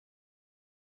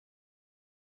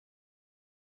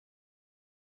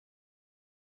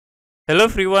Hello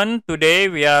everyone, today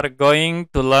we are going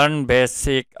to learn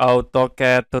basic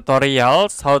AutoCAD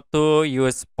tutorials how to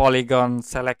use polygon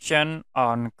selection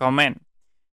on command.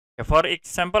 For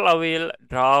example, I will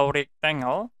draw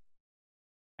rectangle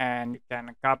and you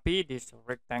can copy this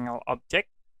rectangle object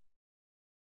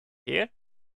here.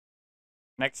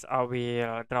 Next, I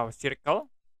will draw circle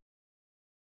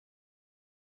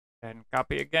and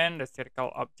copy again the circle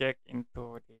object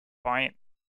into the point.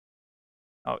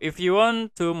 Now, if you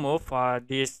want to move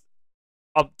these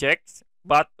objects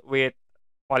but with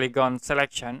polygon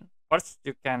selection, first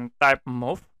you can type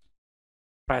move,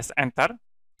 press enter.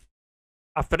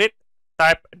 After it,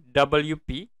 type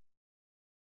WP,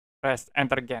 press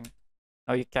enter again.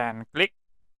 Now you can click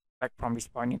like from this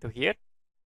point into here.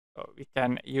 So we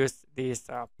can use this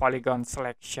polygon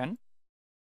selection.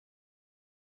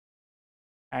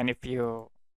 And if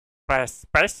you press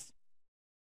space,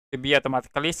 it will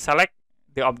automatically select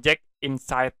the object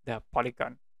inside the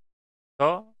polygon.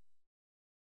 So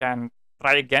you can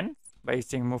try again by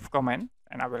using move command,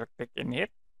 and I will click in here.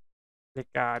 Click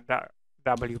the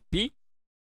WP,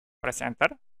 press enter,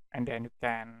 and then you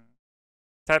can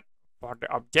set for the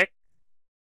object.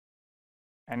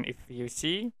 And if you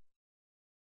see,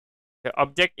 the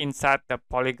object inside the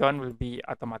polygon will be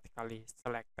automatically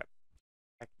selected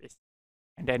like this.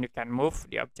 And then you can move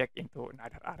the object into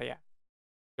another area.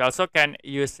 You also can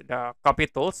use the copy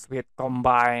tools with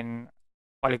combine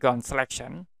polygon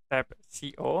selection. Tap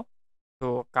CO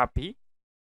to copy.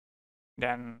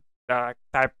 Then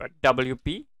type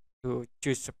WP to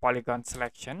choose polygon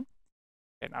selection.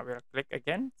 Then I will click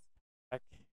again like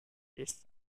this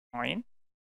point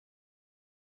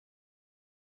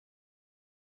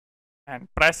and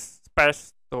press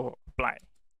space to apply.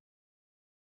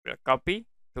 We'll copy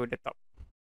to the top.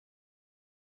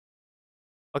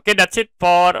 Okay, that's it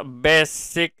for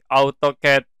basic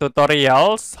AutoCAD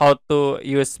tutorials, how to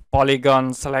use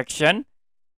polygon selection.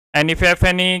 And if you have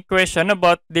any question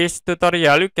about this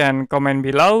tutorial, you can comment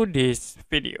below this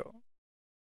video.